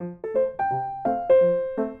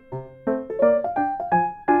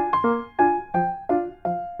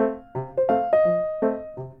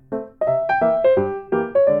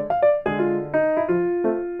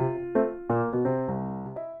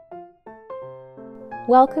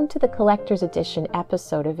Welcome to the Collector's Edition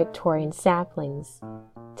episode of Victorian Saplings.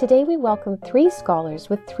 Today we welcome three scholars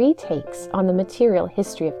with three takes on the material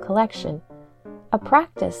history of collection, a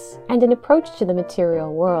practice and an approach to the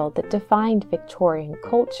material world that defined Victorian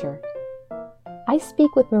culture. I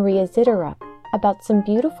speak with Maria Zytoruk about some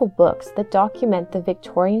beautiful books that document the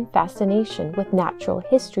Victorian fascination with natural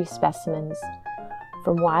history specimens,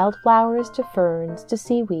 from wildflowers to ferns to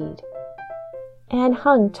seaweed. Anne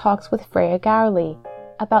Hung talks with Freya Gowley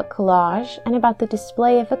about collage and about the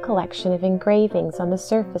display of a collection of engravings on the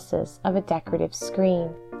surfaces of a decorative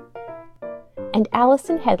screen. And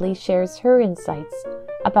Alison Headley shares her insights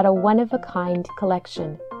about a one-of-a-kind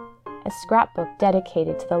collection, a scrapbook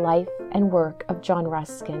dedicated to the life and work of John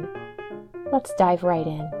Ruskin. Let's dive right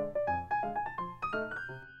in.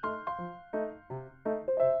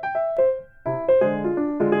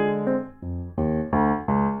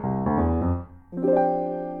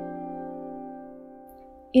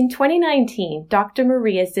 In 2019, Dr.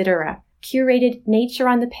 Maria Zytoruk curated Nature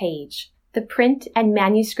on the Page, the print and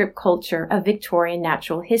manuscript culture of Victorian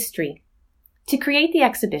natural history. To create the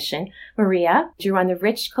exhibition, Maria drew on the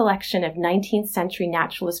rich collection of 19th century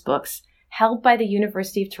naturalist books held by the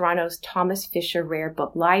University of Toronto's Thomas Fisher Rare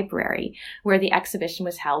Book Library, where the exhibition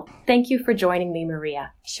was held. Thank you for joining me,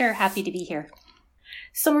 Maria. Sure, happy to be here.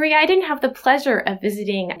 So Maria, I didn't have the pleasure of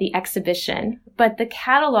visiting the exhibition, but the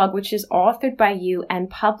catalog, which is authored by you and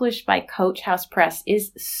published by Coach House Press,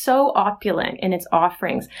 is so opulent in its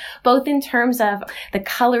offerings, both in terms of the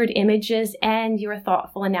colored images and your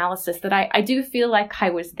thoughtful analysis that I do feel like I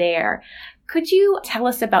was there. Could you tell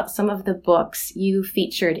us about some of the books you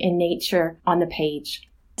featured in Nature on the Page?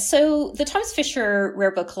 So the Thomas Fisher Rare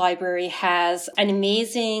Book Library has an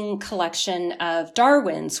amazing collection of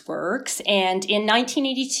Darwin's works. And in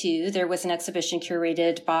 1982, there was an exhibition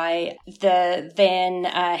curated by the then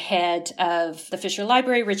head of the Fisher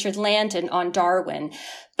Library, Richard Landon, on Darwin.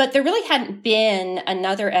 But there really hadn't been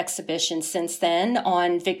another exhibition since then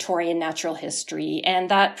on Victorian natural history. And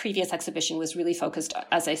that previous exhibition was really focused,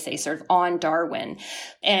 as I say, sort of on Darwin.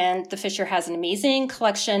 And the Fisher has an amazing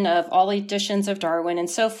collection of all editions of Darwin and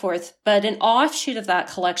so forth. But an offshoot of that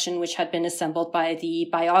collection, which had been assembled by the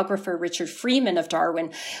biographer Richard Freeman of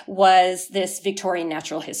Darwin, was this Victorian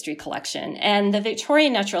natural history collection. And the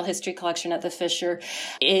Victorian natural history collection at the Fisher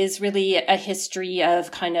is really a history of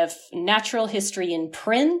kind of natural history in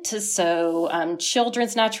print. So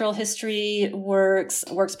children's natural history works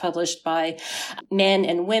published by men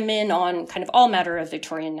and women on kind of all matter of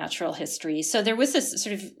Victorian natural history. So there was this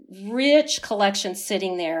sort of rich collection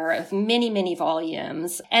sitting there of many, many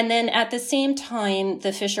volumes. And then at the same time,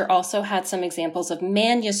 the Fisher also had some examples of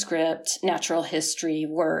manuscript natural history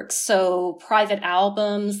works. So private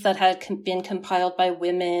albums that had been compiled by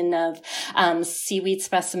women of seaweed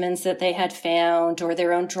specimens that they had found, or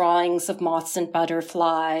their own drawings of moths and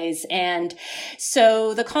butterflies. And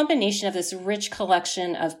so the combination of this rich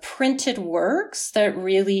collection of printed works that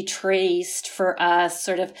really traced for us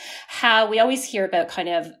sort of how we always hear about kind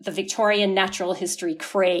of the Victorian natural history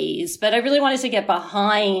craze, but I really wanted to get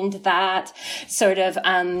behind that sort of,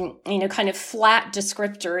 kind of flat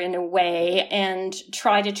descriptor in a way and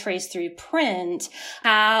try to trace through print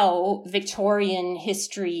how Victorian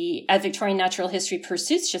history, Victorian natural history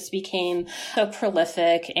pursuits just became so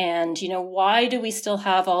prolific. And, why do we still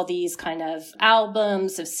have all these kind of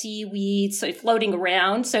albums of seaweed so floating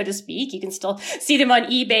around, so to speak? You can still see them on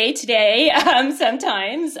eBay today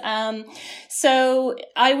sometimes. So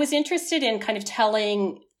I was interested in kind of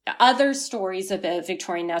telling other stories about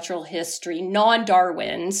Victorian natural history,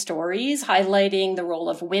 non-Darwin stories, highlighting the role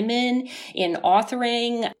of women in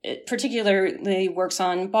authoring, particularly works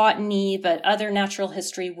on botany, but other natural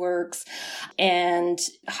history works, and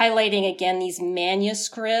highlighting again these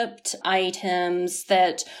manuscript items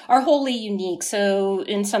that are wholly unique. So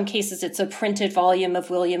in some cases, it's a printed volume of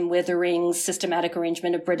William Withering's Systematic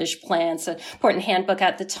Arrangement of British Plants, an important handbook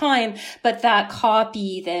at the time, but that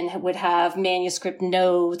copy then would have manuscript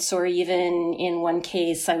notes, or even in one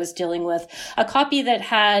case, I was dealing with a copy that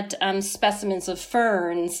had specimens of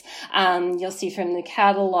ferns, you'll see from the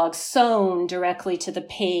catalog, sewn directly to the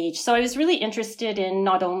page. So I was really interested in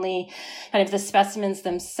not only kind of the specimens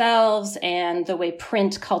themselves and the way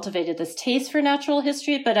print cultivated this taste for natural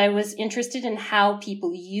history, but I was interested in how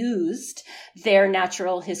people used their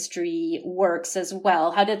natural history works as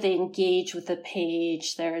well. How did they engage with the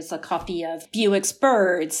page? There's a copy of Bewick's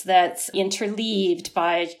Birds that's interleaved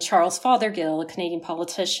by by Charles Fothergill, a Canadian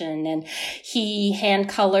politician, and he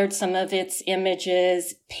hand-colored some of its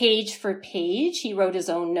images page for page. He wrote his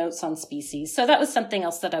own notes on species. So that was something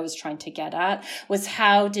else that I was trying to get at, was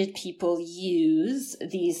how did people use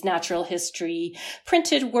these natural history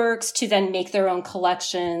printed works to then make their own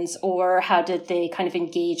collections, or how did they kind of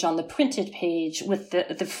engage on the printed page with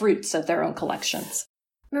the fruits of their own collections?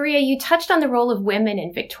 Maria, you touched on the role of women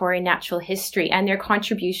in Victorian natural history and their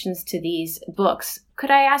contributions to these books. Could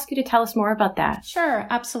I ask you to tell us more about that? Sure,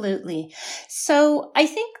 absolutely. So I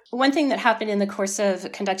think one thing that happened in the course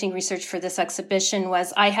of conducting research for this exhibition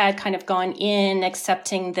was I had kind of gone in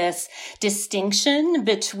accepting this distinction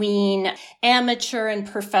between amateur and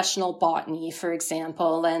professional botany, for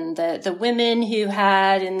example, and the women who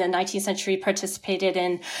had in the 19th century participated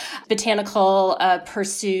in botanical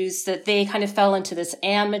pursuits, that they kind of fell into this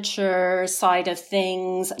amateur side of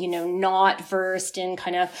things, not versed in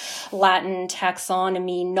kind of Latin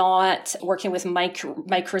taxonomy, not working with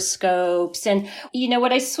microscopes. And,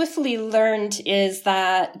 what I swiftly learned is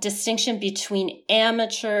that distinction between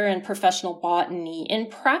amateur and professional botany. In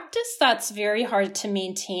practice, that's very hard to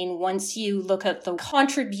maintain once you look at the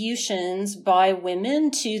contributions by women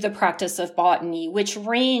to the practice of botany, which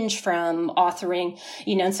range from authoring,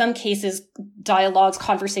 in some cases, dialogues,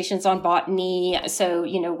 conversations on botany. So,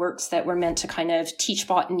 works that were meant to kind of teach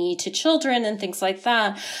botany to children and things like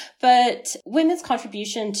that. But women's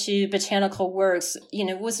contribution to botanical works,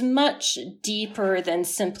 was much deeper than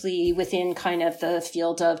simply within kind of the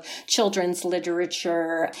field of children's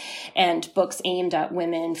literature and books aimed at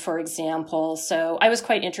women, for example. So I was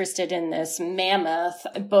quite interested in this mammoth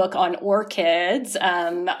book on orchids,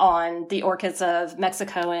 on the orchids of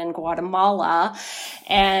Mexico and Guatemala.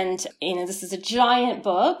 And, this is a giant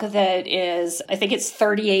book that is, I think it's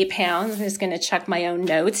 38 pounds. I'm just going to check my own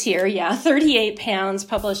notes here. Yeah, 38 pounds,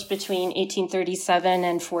 published between 1837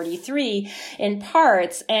 and 43 in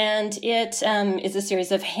parts. And it is a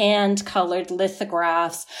series of hand-colored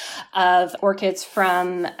lithographs of orchids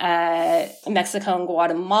from Mexico and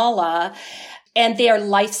Guatemala. And they are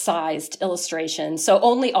life-sized illustrations. So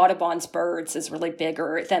only Audubon's Birds is really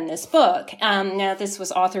bigger than this book. Now, this was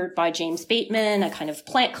authored by James Bateman, a kind of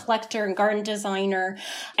plant collector and garden designer.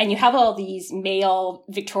 And you have all these male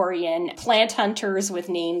Victorian plant hunters with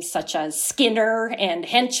names such as Skinner and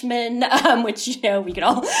Henchman, which, we can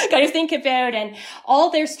all kind of think about. And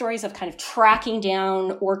all their stories of kind of tracking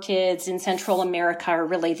down orchids in Central America are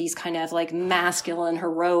really these kind of like masculine,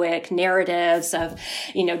 heroic narratives of,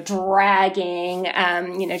 dragging,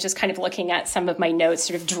 just kind of looking at some of my notes,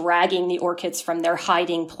 sort of dragging the orchids from their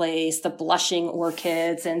hiding place, the blushing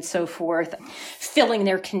orchids and so forth, filling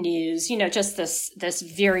their canoes, just this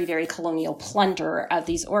very, very colonial plunder of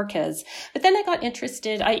these orchids. But then I got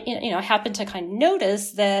interested. I happened to kind of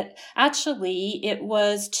notice that actually it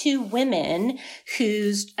was two women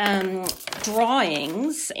whose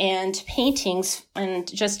drawings and paintings, and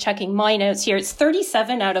just checking my notes here, it's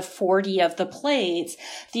 37 out of 40 of the plates.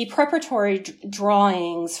 The preparatory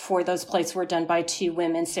drawings for those plates were done by two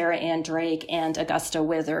women, Sarah Ann Drake and Augusta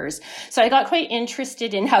Withers. So I got quite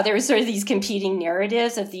interested in how there were sort of these competing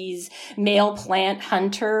narratives of these male plant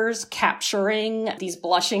hunters capturing these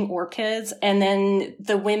blushing orchids, and then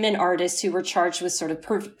the women artists who were charged with sort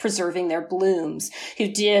of preserving their blooms, who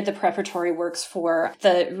did the preparatory works for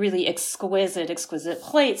the really exquisite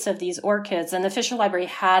plates of these orchids. And the Fisher Library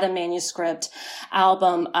had a manuscript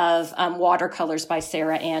album of watercolors by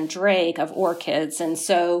Sarah Ann Drake of orchids. And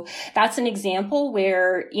so that's an example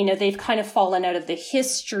where, they've kind of fallen out of the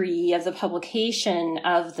history of the publication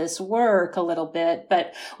of this work a little bit.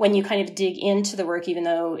 But when you kind of dig into the work, even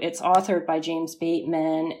though it's authored by James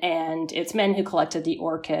Bateman and it's men who collected the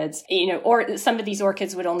orchids, or some of these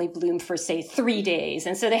orchids would only bloom for, say, 3 days.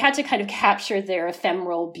 And so they had to kind of capture their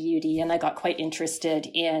ephemeral beauty. And I got quite interested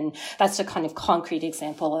in, that's a kind of concrete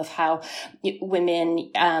example of how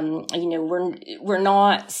women, were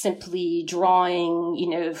not simply drawing,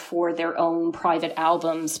 for their own private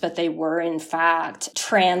albums, but they were in fact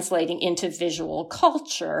translating into visual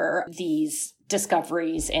culture these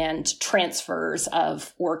discoveries and transfers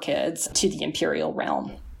of orchids to the imperial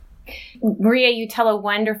realm. Maria, you tell a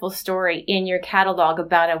wonderful story in your catalog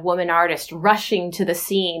about a woman artist rushing to the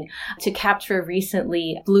scene to capture a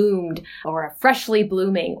recently bloomed or a freshly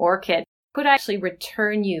blooming orchid. Could I actually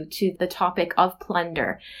return you to the topic of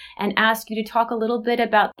plunder and ask you to talk a little bit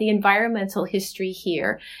about the environmental history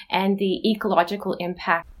here and the ecological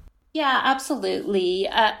impact? Yeah, absolutely.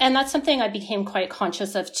 And that's something I became quite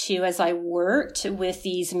conscious of too as I worked with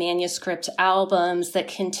these manuscript albums that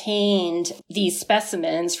contained these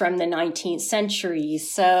specimens from the 19th century.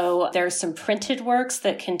 So there's some printed works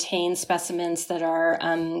that contain specimens that are,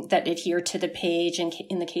 that adhere to the page. And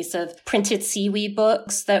in the case of printed seaweed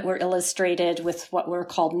books that were illustrated with what were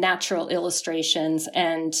called natural illustrations.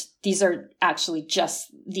 And these are actually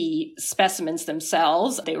just the specimens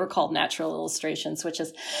themselves. They were called natural illustrations, which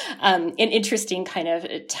is an interesting kind of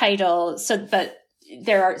title. But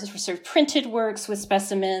there are sort of printed works with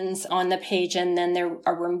specimens on the page, and then there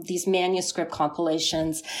are these manuscript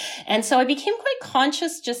compilations. And so I became quite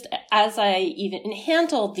conscious just as I even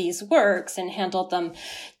handled these works and handled them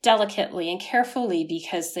delicately and carefully,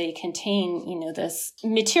 because they contain, this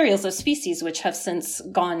materials of species which have since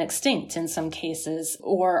gone extinct in some cases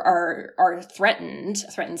or are threatened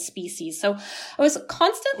species. So I was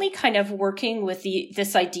constantly kind of working with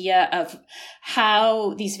this idea of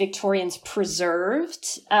how these Victorians preserved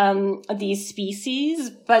these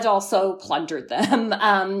species, but also plundered them.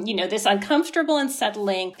 This uncomfortable and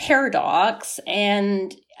settling paradox,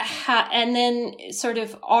 and then sort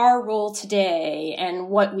of our role today and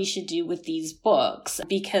what we should do with these books,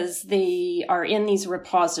 because they are in these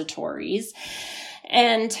repositories.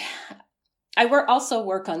 And I also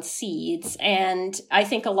work on seeds, and I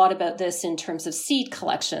think a lot about this in terms of seed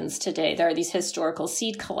collections today. There are these historical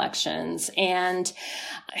seed collections, and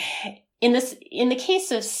in the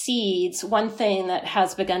case of seeds, one thing that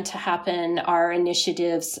has begun to happen are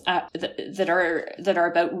initiatives that are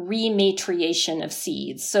about rematriation of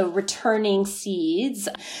seeds. So returning seeds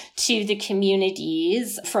to the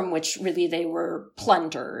communities from which really they were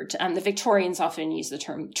plundered. The Victorians often use the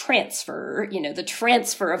term transfer, the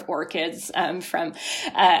transfer of orchids from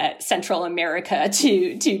Central America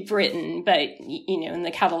to Britain. But, in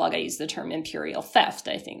the catalog, I use the term imperial theft.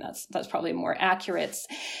 I think that's probably more accurate.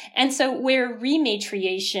 And so where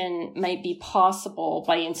rematriation might be possible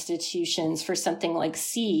by institutions for something like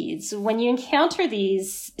seeds, when you encounter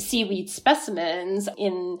these seaweed specimens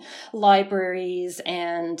in libraries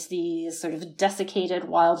and these sort of desiccated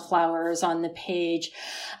wildflowers on the page,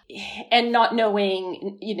 and not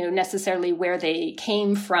knowing, necessarily where they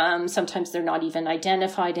came from, sometimes they're not even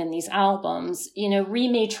identified in these albums,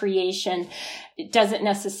 rematriation doesn't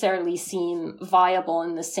necessarily seem viable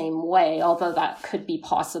in the same way, although that could be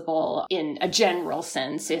possible in a general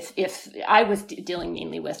sense. If I was dealing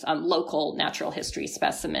mainly with local natural history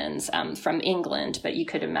specimens from England, but you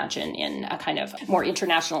could imagine in a kind of more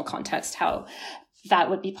international context how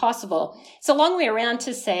that would be possible. It's a long way around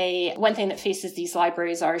to say one thing that faces these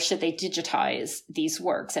libraries are, should they digitize these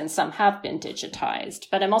works? And some have been digitized,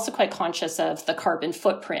 but I'm also quite conscious of the carbon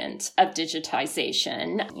footprint of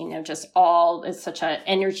digitization. It's such an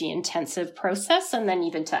energy intensive process. And then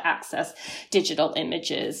even to access digital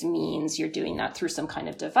images means you're doing that through some kind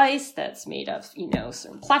of device that's made of,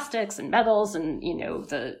 some plastics and metals and,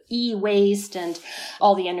 the e-waste and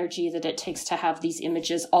all the energy that it takes to have these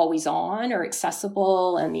images always on or accessible,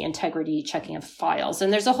 and the integrity checking of files.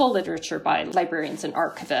 And there's a whole literature by librarians and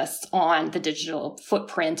archivists on the digital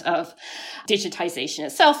footprint of digitization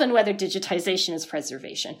itself and whether digitization is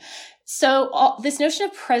preservation. So this notion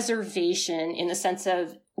of preservation in the sense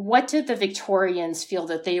of what did the Victorians feel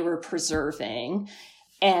that they were preserving,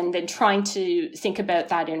 and then trying to think about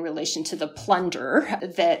that in relation to the plunder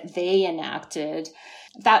that they enacted.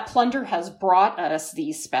 That plunder has brought us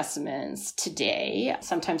these specimens today.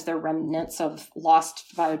 Sometimes they're remnants of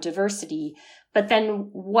lost biodiversity. But then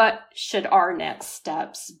what should our next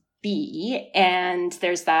steps be? And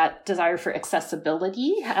there's that desire for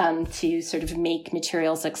accessibility, to sort of make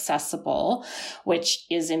materials accessible, which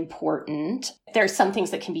is important. There's some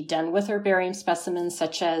things that can be done with herbarium specimens,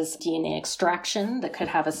 such as DNA extraction, that could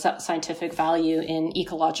have a scientific value in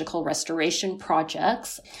ecological restoration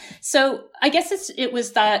projects. So I guess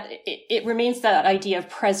it remains that idea of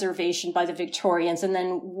preservation by the Victorians. And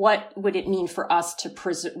then what would it mean for us to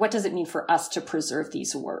what does it mean for us to preserve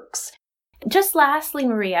these works? Just lastly,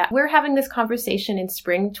 Maria, we're having this conversation in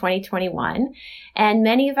spring 2021, and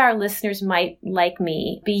many of our listeners might, like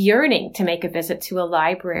me, be yearning to make a visit to a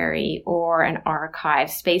library or an archive,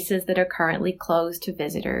 spaces that are currently closed to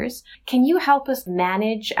visitors. Can you help us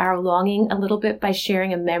manage our longing a little bit by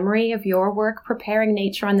sharing a memory of your work preparing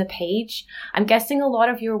nature on the page? I'm guessing a lot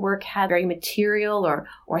of your work had very material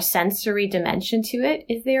or sensory dimension to it.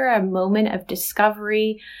 Is there a moment of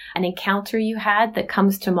discovery, an encounter you had that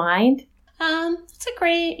comes to mind?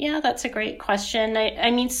 That's a great question. I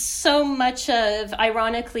mean, so much of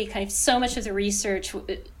the research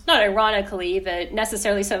not ironically, but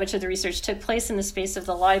necessarily so much of the research took place in the space of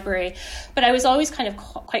the library. But I was always kind of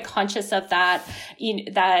quite conscious of that,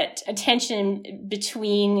 that tension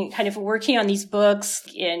between kind of working on these books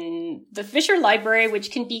in the Fisher Library,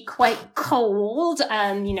 which can be quite cold.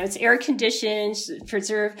 It's air conditioned to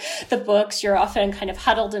preserve the books. You're often kind of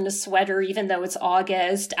huddled in a sweater, even though it's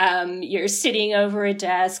August. You're sitting over a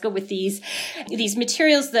desk with these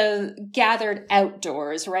materials, though, gathered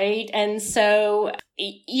outdoors, right? And so,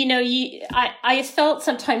 I felt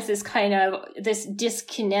sometimes this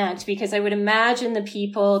disconnect, because I would imagine the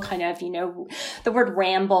people kind of, the word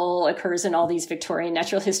ramble occurs in all these Victorian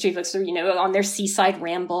natural history books, or, on their seaside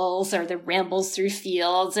rambles or their rambles through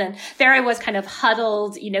fields. And there I was kind of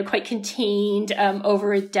huddled, quite contained,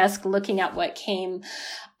 over a desk looking at what came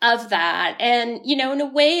of that. And, in a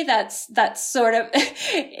way that's sort of,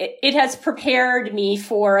 it has prepared me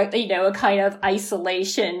for, a kind of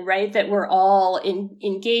isolation, right? That we're all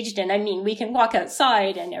engaged in. I mean, we can walk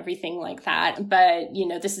outside and everything like that, but,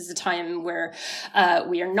 this is a time where,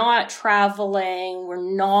 we are not traveling. We're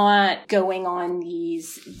not going on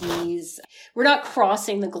we're not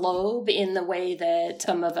crossing the globe in the way that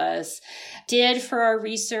some of us did for our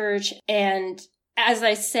research. And as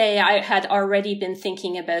I say, I had already been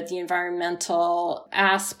thinking about the environmental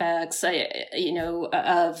aspects,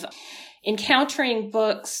 of encountering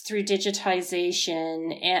books through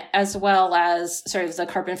digitization, as well as sort of the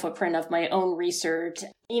carbon footprint of my own research.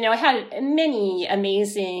 I had many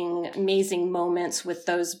amazing moments with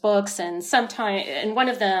those books. And one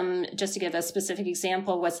of them, just to give a specific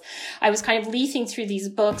example, was I was kind of leafing through these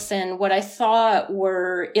books, and what I thought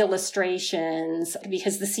were illustrations,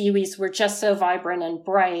 because the seaweeds were just so vibrant and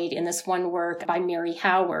bright in this one work by Mary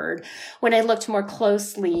Howard. When I looked more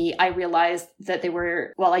closely, I realized that they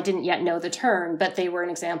were, well, I didn't yet know the term, but they were an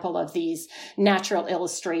example of these natural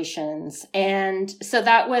illustrations. And so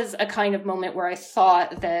that was a kind of moment where I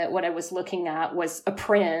thought that what I was looking at was a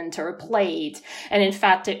print or a plate. And in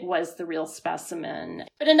fact, it was the real specimen.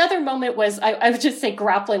 But another moment was, I would just say,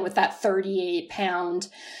 grappling with that 38-pound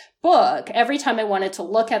book. Every time I wanted to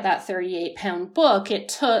look at that 38-pound book, it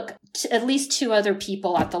took at least two other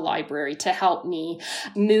people at the library to help me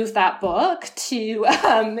move that book to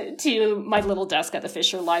my little desk at the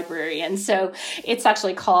Fisher Library. And so its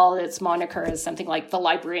moniker is something like The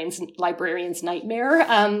Librarian's Nightmare,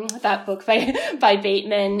 that book by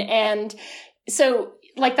Bateman. And so,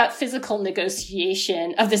 like, that physical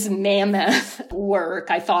negotiation of this mammoth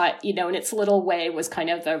work, I thought, in its little way was kind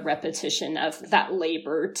of the repetition of that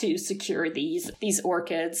labor to secure these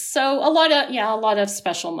orchids. So a lot of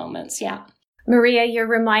special moments. Yeah. Maria, you're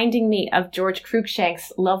reminding me of George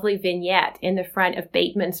Cruikshank's lovely vignette in the front of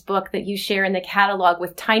Bateman's book that you share in the catalog,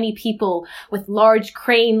 with tiny people with large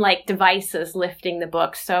crane-like devices lifting the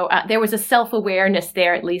book. So there was a self-awareness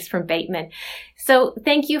there, at least from Bateman. So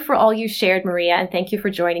thank you for all you shared, Maria, and thank you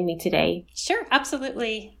for joining me today. Sure,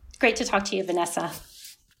 absolutely. Great to talk to you, Vanessa.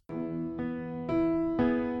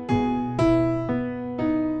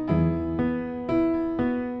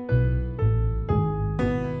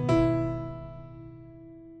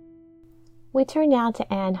 We turn now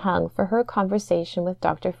to Anne Hung for her conversation with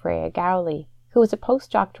Dr. Freya Gowley, who is a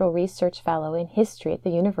postdoctoral research fellow in history at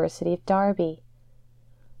the University of Derby.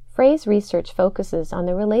 Freya's research focuses on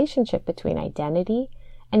the relationship between identity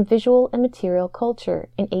and visual and material culture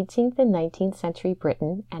in 18th and 19th century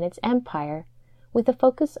Britain and its empire, with a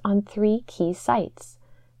focus on three key sites: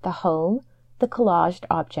 the home, the collaged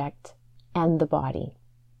object, and the body.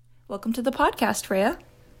 Welcome to the podcast, Freya.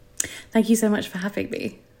 Thank you so much for having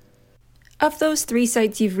me. Of those three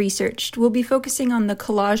sites you've researched, we'll be focusing on the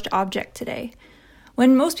collaged object today.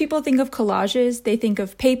 When most people think of collages, they think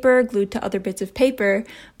of paper glued to other bits of paper,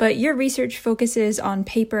 but your research focuses on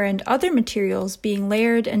paper and other materials being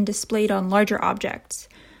layered and displayed on larger objects.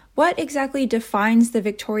 What exactly defines the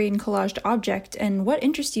Victorian collaged object, and what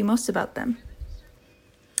interests you most about them?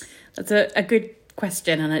 That's a good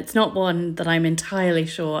question, and it's not one that I'm entirely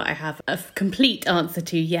sure I have a complete answer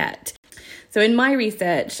to yet. So in my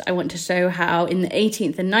research, I want to show how in the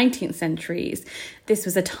 18th and 19th centuries, this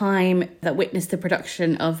was a time that witnessed the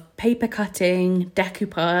production of paper cutting,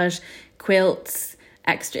 decoupage, quilts,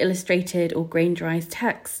 extra illustrated or grain-derized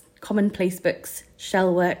texts, commonplace books,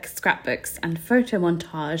 shellwork, scrapbooks, and photo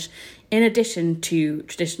montage, in addition to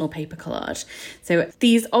traditional paper collage. So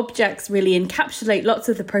these objects really encapsulate lots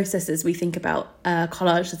of the processes we think about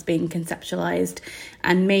collage as being conceptualized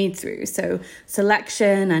and made through. So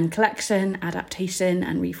selection and collection, adaptation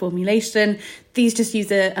and reformulation. These just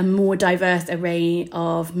use a more diverse array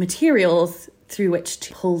of materials through which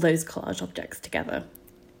to pull those collage objects together.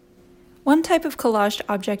 One type of collaged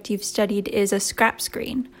object you've studied is a scrap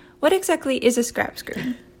screen. What exactly is a scrap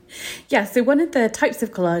screen? Yeah, so one of the types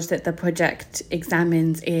of collage that the project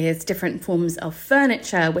examines is different forms of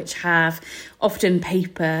furniture which have often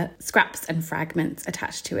paper scraps and fragments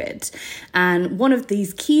attached to it. And one of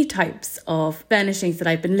these key types of furnishings that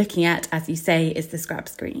I've been looking at, as you say, is the scrap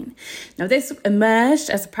screen. Now, this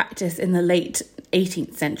emerged as a practice in the late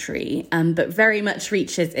 18th century, but very much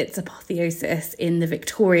reaches its apotheosis in the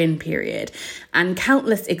Victorian period. And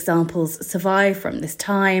countless examples survive from this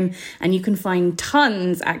time, and you can find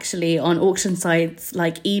tons actually on auction sites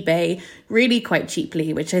like eBay really quite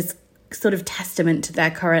cheaply, which is sort of testament to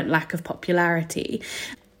their current lack of popularity.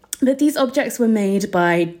 But these objects were made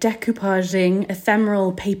by decoupaging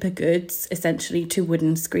ephemeral paper goods, essentially, to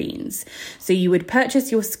wooden screens. So you would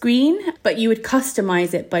purchase your screen, but you would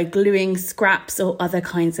customize it by gluing scraps or other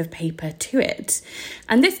kinds of paper to it.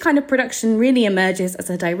 And this kind of production really emerges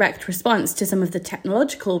as a direct response to some of the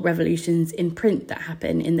technological revolutions in print that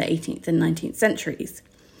happen in the 18th and 19th centuries.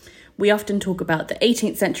 We often talk about the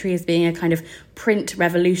 18th century as being a kind of print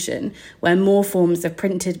revolution, where more forms of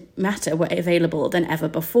printed matter were available than ever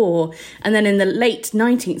before. And then in the late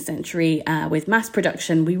 19th century, with mass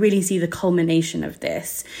production, we really see the culmination of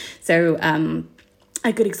this. So,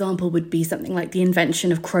 a good example would be something like the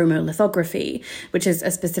invention of chromolithography, which is a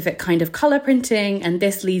specific kind of colour printing, and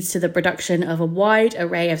this leads to the production of a wide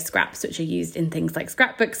array of scraps, which are used in things like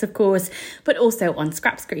scrapbooks, of course, but also on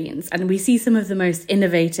scrap screens. And we see some of the most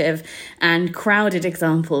innovative and crowded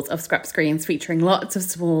examples of scrap screens featuring lots of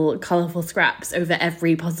small, colourful scraps over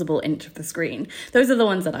every possible inch of the screen. Those are the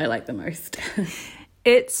ones that I like the most.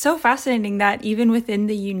 It's so fascinating that even within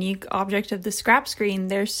the unique object of the scrap screen,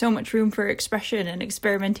 there's so much room for expression and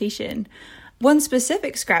experimentation. One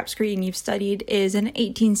specific scrap screen you've studied is an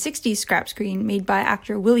 1860s scrap screen made by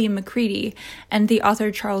actor William Macready and the author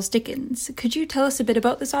Charles Dickens. Could you tell us a bit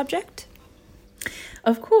about this object?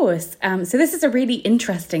 Of course. So this is a really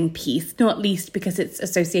interesting piece, not least because it's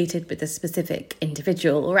associated with a specific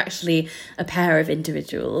individual, or actually a pair of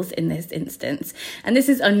individuals in this instance. And this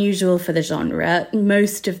is unusual for the genre.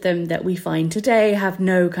 Most of them that we find today have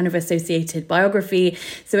no kind of associated biography,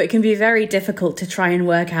 so it can be very difficult to try and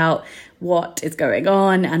work out what is going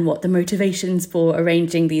on and what the motivations for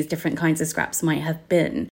arranging these different kinds of scraps might have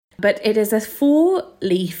been. But it is a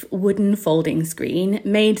 4-leaf wooden folding screen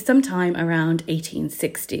made sometime around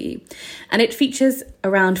 1860. And it features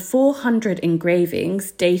around 400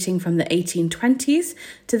 engravings dating from the 1820s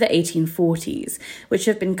to the 1840s, which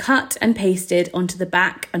have been cut and pasted onto the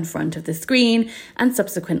back and front of the screen and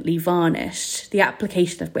subsequently varnished, the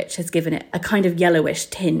application of which has given it a kind of yellowish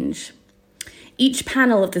tinge. Each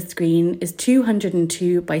panel of the screen is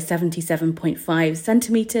 202 by 77.5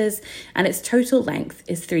 centimetres, and its total length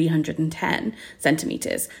is 310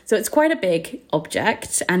 centimetres. So it's quite a big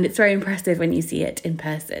object, and it's very impressive when you see it in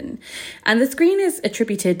person. And the screen is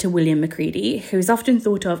attributed to William Macready, who is often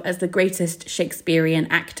thought of as the greatest Shakespearean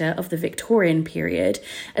actor of the Victorian period,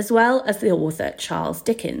 as well as the author Charles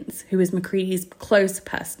Dickens, who is Macready's close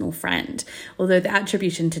personal friend, although the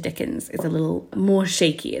attribution to Dickens is a little more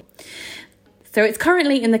shaky. So it's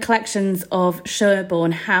currently in the collections of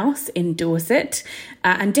Sherborne House in Dorset,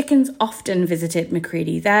 and Dickens often visited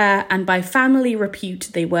Macready there, and by family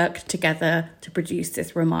repute, they worked together to produce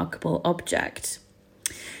this remarkable object.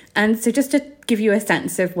 And so just to give you a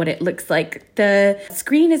sense of what it looks like, the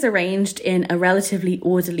screen is arranged in a relatively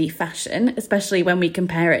orderly fashion, especially when we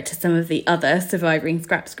compare it to some of the other surviving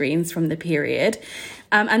scrap screens from the period.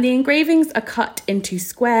 And the engravings are cut into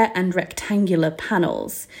square and rectangular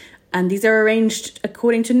panels. And these are arranged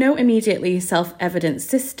according to no immediately self-evident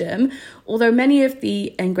system, although many of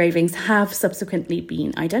the engravings have subsequently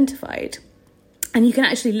been identified. And you can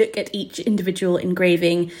actually look at each individual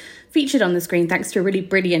engraving featured on the screen thanks to a really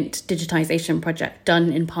brilliant digitisation project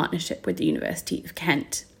done in partnership with the University of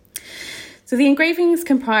Kent. So the engravings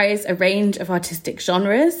comprise a range of artistic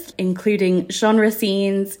genres, including genre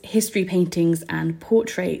scenes, history paintings, and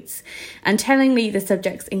portraits. And tellingly, the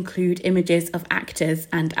subjects include images of actors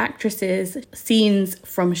and actresses, scenes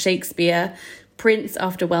from Shakespeare, prints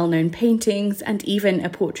after well-known paintings, and even a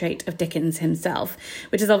portrait of Dickens himself,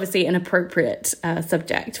 which is obviously an appropriate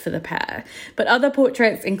subject for the pair. But other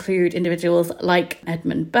portraits include individuals like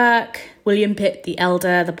Edmund Burke, William Pitt the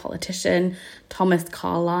Elder, the politician, Thomas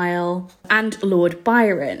Carlyle, and Lord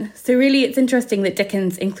Byron. So really, it's interesting that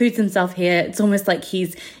Dickens includes himself here. It's almost like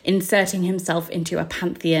he's inserting himself into a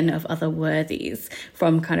pantheon of other worthies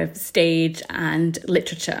from kind of stage and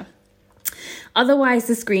literature. Otherwise,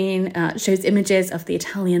 the screen shows images of the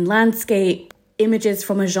Italian landscape, images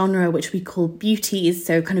from a genre which we call beauties,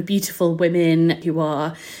 so kind of beautiful women who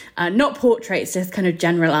are not portraits, just kind of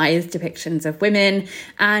generalized depictions of women,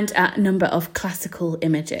 and a number of classical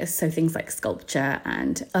images, so things like sculpture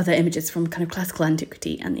and other images from kind of classical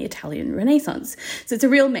antiquity and the Italian Renaissance. So it's a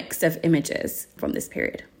real mix of images from this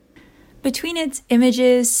period. Between its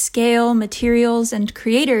images, scale, materials, and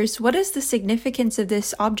creators, what is the significance of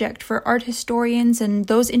this object for art historians and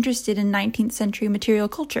those interested in 19th century material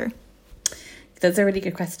culture? That's a really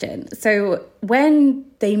good question. So when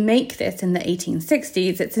they make this in the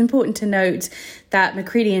 1860s, it's important to note that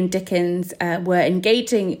Macready and Dickens were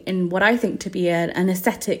engaging in what I think to be an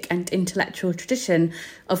aesthetic and intellectual tradition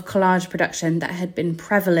of collage production that had been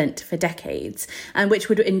prevalent for decades and which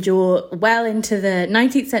would endure well into the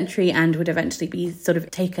 19th century and would eventually be sort of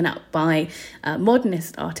taken up by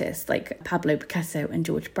modernist artists like Pablo Picasso and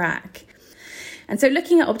George Braque. And so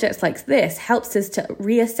looking at objects like this helps us to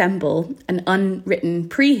reassemble an unwritten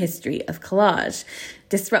prehistory of collage,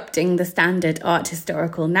 disrupting the standard art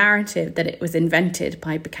historical narrative that it was invented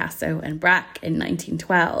by Picasso and Braque in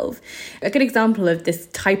 1912. A good example of this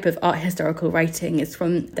type of art historical writing is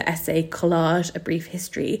from the essay Collage, A Brief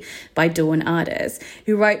History by Dawn Arders,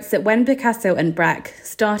 who writes that when Picasso and Braque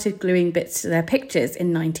started gluing bits to their pictures in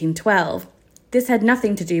 1912, this had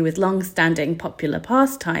nothing to do with long-standing popular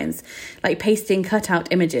pastimes, like pasting cut-out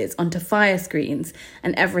images onto fire screens,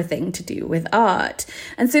 and everything to do with art.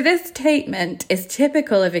 And so this statement is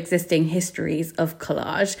typical of existing histories of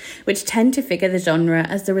collage, which tend to figure the genre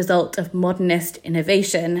as the result of modernist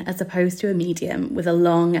innovation, as opposed to a medium with a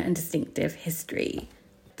long and distinctive history.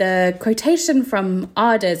 The quotation from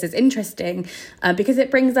Arders is interesting because it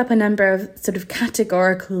brings up a number of sort of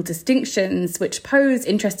categorical distinctions which pose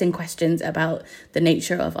interesting questions about the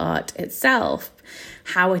nature of art itself,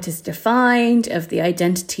 how it is defined, of the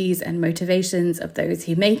identities and motivations of those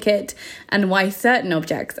who make it, and why certain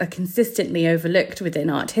objects are consistently overlooked within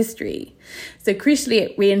art history. So crucially,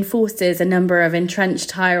 it reinforces a number of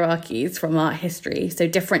entrenched hierarchies from art history, so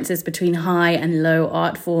differences between high and low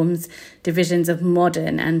art forms, divisions of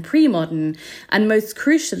modern and pre-modern, and most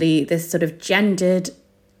crucially, this sort of gendered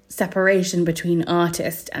separation between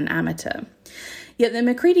artist and amateur. Yet the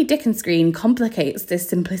Macready-Dickens screen complicates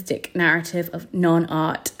this simplistic narrative of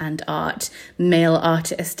non-art and art, male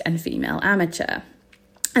artist and female amateur.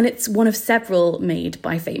 And it's one of several made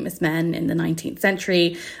by famous men in the 19th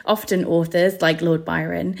century, often authors like Lord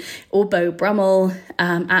Byron or Beau Brummel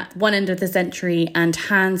at one end of the century and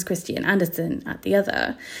Hans Christian Andersen at the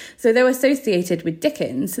other. So though associated with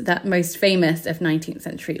Dickens, that most famous of 19th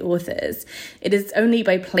century authors, it is only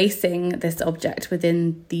by placing this object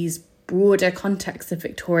within these broader context of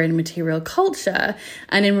Victorian material culture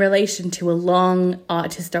and in relation to a long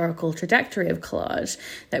art historical trajectory of collage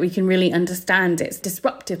that we can really understand its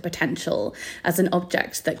disruptive potential as an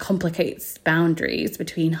object that complicates boundaries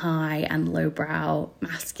between high and lowbrow,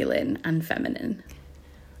 masculine and feminine.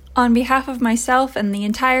 On behalf of myself and the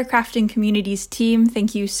entire Crafting Communities team,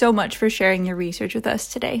 thank you so much for sharing your research with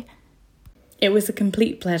us today. It was a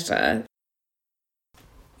complete pleasure.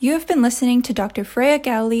 You have been listening to Dr. Freya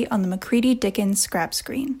Gowley on the Macready-Dickens scrap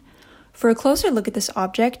screen. For a closer look at this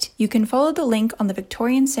object, you can follow the link on the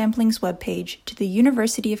Victorian Samplings webpage to the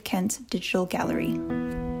University of Kent's Digital Gallery.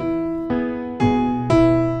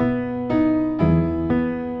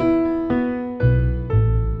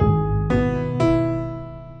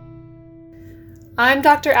 I'm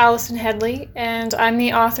Dr. Alison Headley, and I'm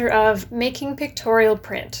the author of Making Pictorial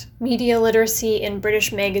Print, Media Literacy in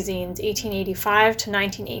British Magazines 1885 to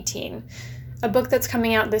 1918, a book that's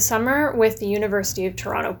coming out this summer with the University of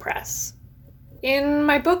Toronto Press. In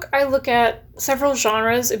my book, I look at several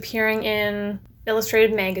genres appearing in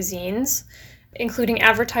illustrated magazines, including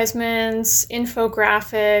advertisements,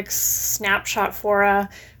 infographics, snapshot fora,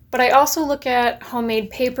 but I also look at homemade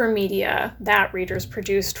paper media that readers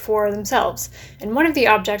produced for themselves. And one of the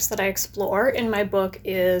objects that I explore in my book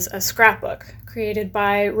is a scrapbook created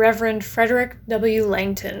by Reverend Frederick W.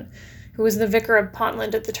 Langton, who was the vicar of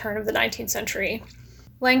Pontland at the turn of the 19th century.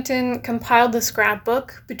 Langton compiled the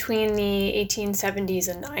scrapbook between the 1870s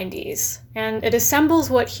and 90s, and it assembles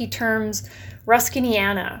what he terms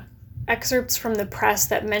Ruskiniana, excerpts from the press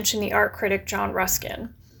that mention the art critic John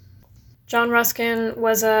Ruskin. John Ruskin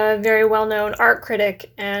was a very well-known art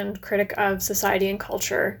critic and critic of society and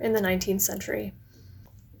culture in the 19th century.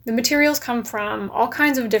 The materials come from all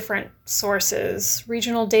kinds of different sources: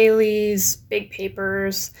 regional dailies, big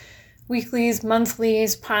papers, weeklies,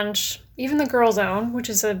 monthlies, Punch, even the Girl's Own, which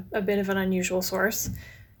is a bit of an unusual source.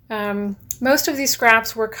 Most of these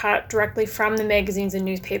scraps were cut directly from the magazines and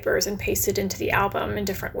newspapers and pasted into the album in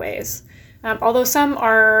different ways. although some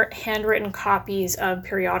are handwritten copies of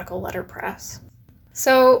periodical letterpress.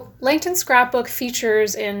 So Langton's scrapbook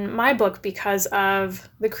features in my book because of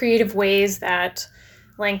the creative ways that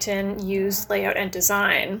Langton used layout and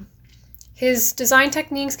design. His design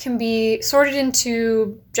techniques can be sorted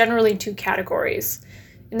into generally two categories.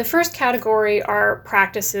 In the first category are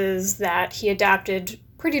practices that he adapted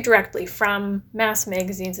pretty directly from mass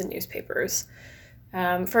magazines and newspapers.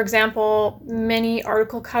 For example, many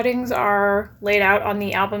article cuttings are laid out on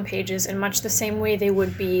the album pages in much the same way they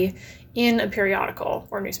would be in a periodical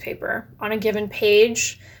or newspaper. On a given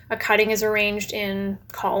page, a cutting is arranged in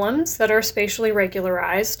columns that are spatially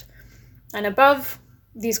regularized, and above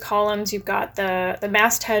these columns you've got the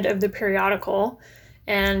masthead of the periodical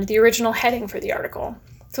and the original heading for the article.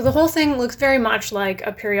 So the whole thing looks very much like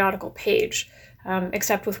a periodical page,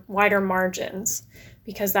 except with wider margins,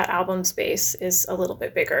 because that album space is a little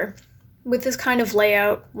bit bigger. With this kind of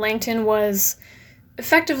layout, Langton was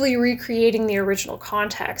effectively recreating the original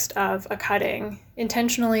context of a cutting,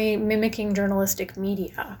 intentionally mimicking journalistic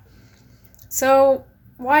media. So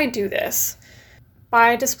why do this?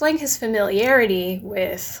 By displaying his familiarity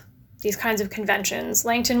with these kinds of conventions,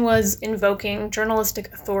 Langton was invoking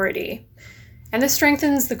journalistic authority, and this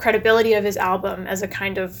strengthens the credibility of his album as a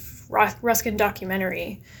kind of Ruskin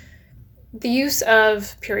documentary. The use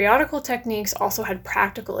of periodical techniques also had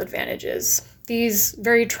practical advantages. These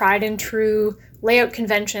very tried and true layout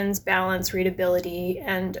conventions balance readability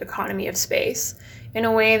and economy of space in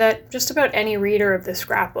a way that just about any reader of the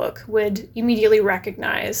scrapbook would immediately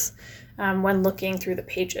recognize when looking through the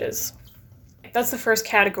pages. That's the first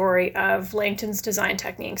category of Langton's design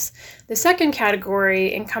techniques. The second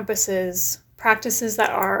category encompasses practices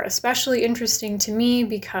that are especially interesting to me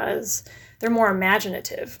because they're more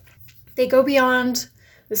imaginative. They go beyond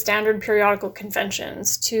the standard periodical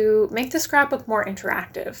conventions to make the scrapbook more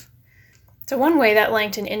interactive. So one way that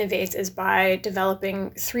Langton innovates is by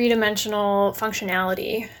developing three-dimensional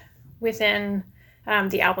functionality within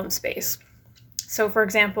the album space. So for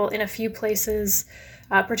example, in a few places,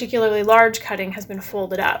 a particularly large cutting has been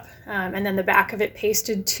folded up, and then the back of it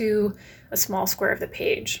pasted to a small square of the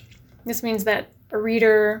page. This means that a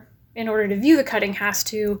reader, in order to view the cutting, has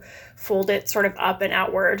to fold it sort of up and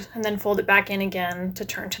outward, and then fold it back in again to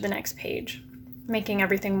turn to the next page, making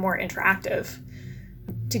everything more interactive.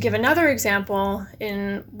 To give another example,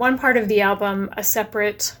 in one part of the album, a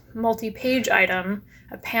separate multi-page item,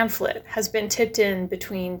 a pamphlet, has been tipped in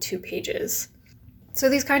between two pages. So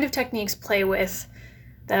these kind of techniques play with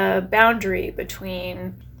the boundary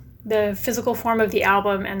between the physical form of the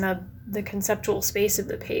album and the conceptual space of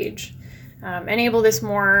the page, enable this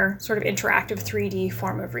more sort of interactive 3D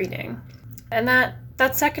form of reading. And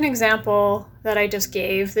that second example that I just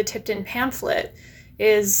gave, the tipped-in pamphlet,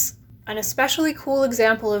 is an especially cool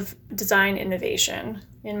example of design innovation,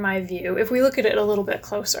 in my view, if we look at it a little bit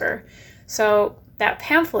closer. So that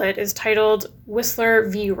pamphlet is titled Whistler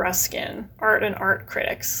v. Ruskin, Art and Art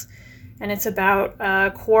Critics. And it's about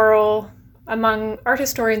a quarrel among art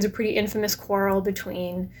historians, a pretty infamous quarrel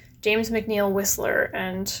between James McNeill Whistler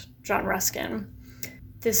and John Ruskin.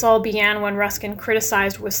 This all began when Ruskin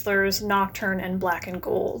criticized Whistler's Nocturne and Black and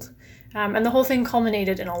Gold. And the whole thing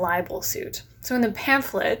culminated in a libel suit. So in the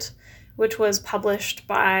pamphlet, which was published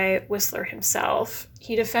by Whistler himself,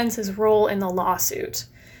 he defends his role in the lawsuit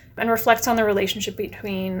and reflects on the relationship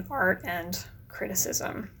between art and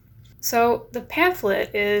criticism. So the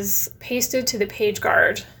pamphlet is pasted to the page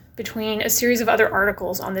guard between a series of other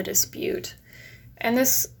articles on the dispute. And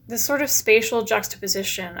this sort of spatial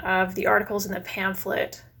juxtaposition of the articles in the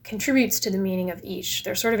pamphlet contributes to the meaning of each.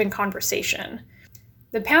 They're sort of in conversation.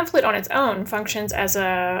 The pamphlet on its own functions as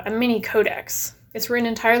a mini codex. It's written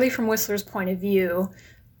entirely from Whistler's point of view,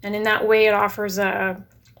 and in that way it offers a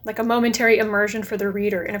momentary immersion for the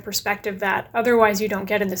reader in a perspective that otherwise you don't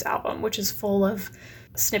get in this album, which is full of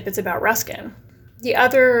snippets about Ruskin. The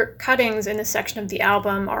other cuttings in this section of the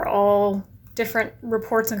album are all different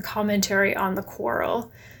reports and commentary on the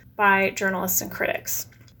quarrel by journalists and critics.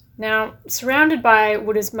 Now, surrounded by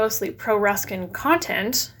what is mostly pro-Ruskin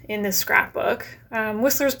content in this scrapbook,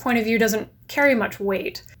 Whistler's point of view doesn't carry much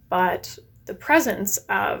weight, but the presence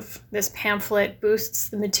of this pamphlet boosts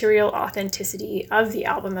the material authenticity of the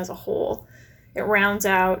album as a whole. It rounds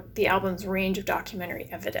out the album's range of documentary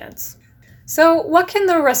evidence. So, what can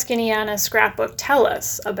the Ruskiniana scrapbook tell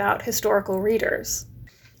us about historical readers?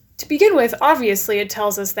 To begin with, obviously it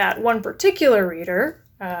tells us that one particular reader,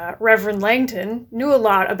 Reverend Langton, knew a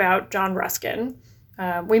lot about John Ruskin.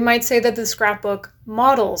 We might say that the scrapbook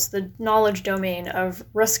models the knowledge domain of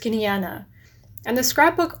Ruskiniana. And the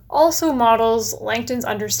scrapbook also models Langton's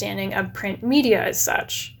understanding of print media as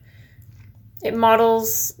such. It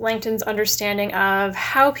models Langton's understanding of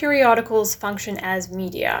how periodicals function as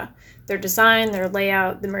media, their design, their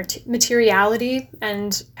layout, the materiality,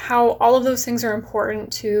 and how all of those things are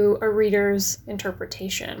important to a reader's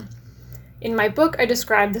interpretation. In my book, I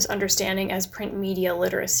describe this understanding as print media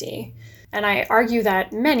literacy, and I argue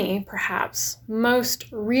that many, perhaps most,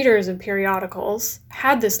 readers of periodicals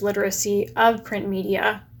had this literacy of print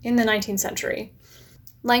media in the 19th century.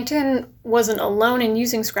 Langton wasn't alone in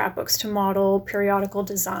using scrapbooks to model periodical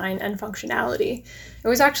design and functionality. It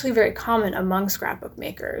was actually very common among scrapbook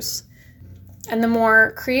makers. And the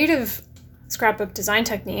more creative scrapbook design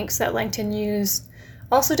techniques that Langton used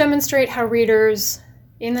also demonstrate how readers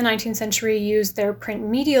in the 19th century used their print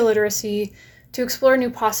media literacy to explore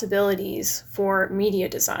new possibilities for media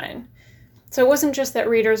design. So it wasn't just that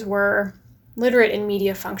readers were literate in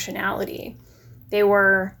media functionality. They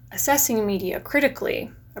were assessing media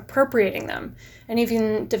critically, appropriating them, and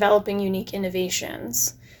even developing unique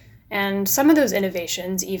innovations. And some of those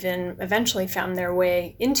innovations even eventually found their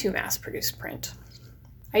way into mass-produced print.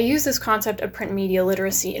 I use this concept of print media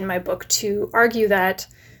literacy in my book to argue that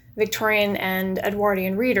Victorian and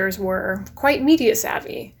Edwardian readers were quite media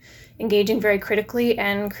savvy, engaging very critically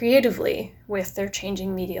and creatively with their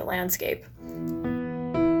changing media landscape.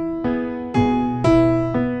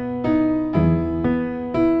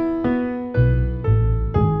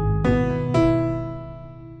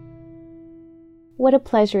 What a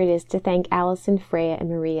pleasure it is to thank Allison, Freya, and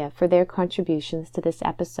Maria for their contributions to this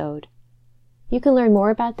episode. You can learn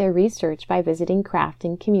more about their research by visiting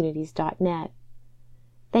craftingcommunities.net.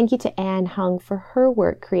 Thank you to Anne Hung for her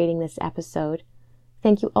work creating this episode.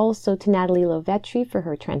 Thank you also to Natalie Lovetri for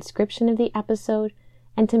her transcription of the episode,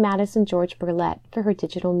 and to Madison George Burlett for her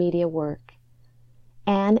digital media work.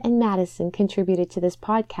 Anne and Madison contributed to this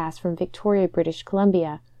podcast from Victoria, British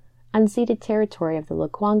Columbia, unceded territory of the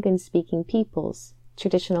Lekwungen-speaking peoples,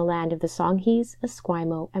 traditional land of the Songhees,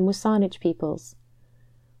 Esquimalt, and Wasanich peoples.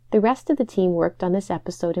 The rest of the team worked on this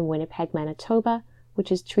episode in Winnipeg, Manitoba, which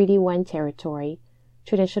is Treaty 1 territory,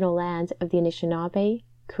 traditional land of the Anishinaabe,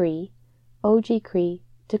 Cree, Oji-Cree,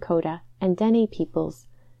 Dakota, and Dene peoples,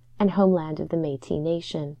 and homeland of the Métis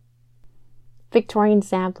Nation. Victorian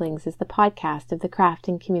Samplings is the podcast of the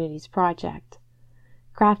Crafting Communities Project.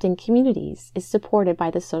 Crafting Communities is supported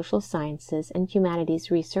by the Social Sciences and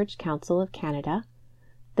Humanities Research Council of Canada,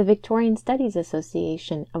 the Victorian Studies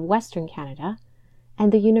Association of Western Canada,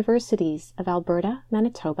 and the Universities of Alberta,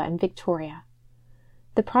 Manitoba, and Victoria.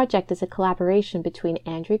 The project is a collaboration between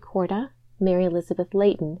Andrew Korda, Mary Elizabeth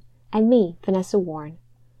Layton, and me, Vanessa Warren.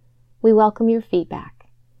 We welcome your feedback.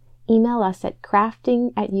 Email us at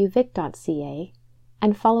crafting@uvic.ca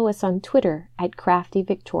and follow us on Twitter at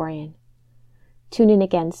CraftyVictorian. Tune in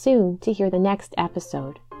again soon to hear the next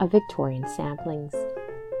episode of Victorian Samplings.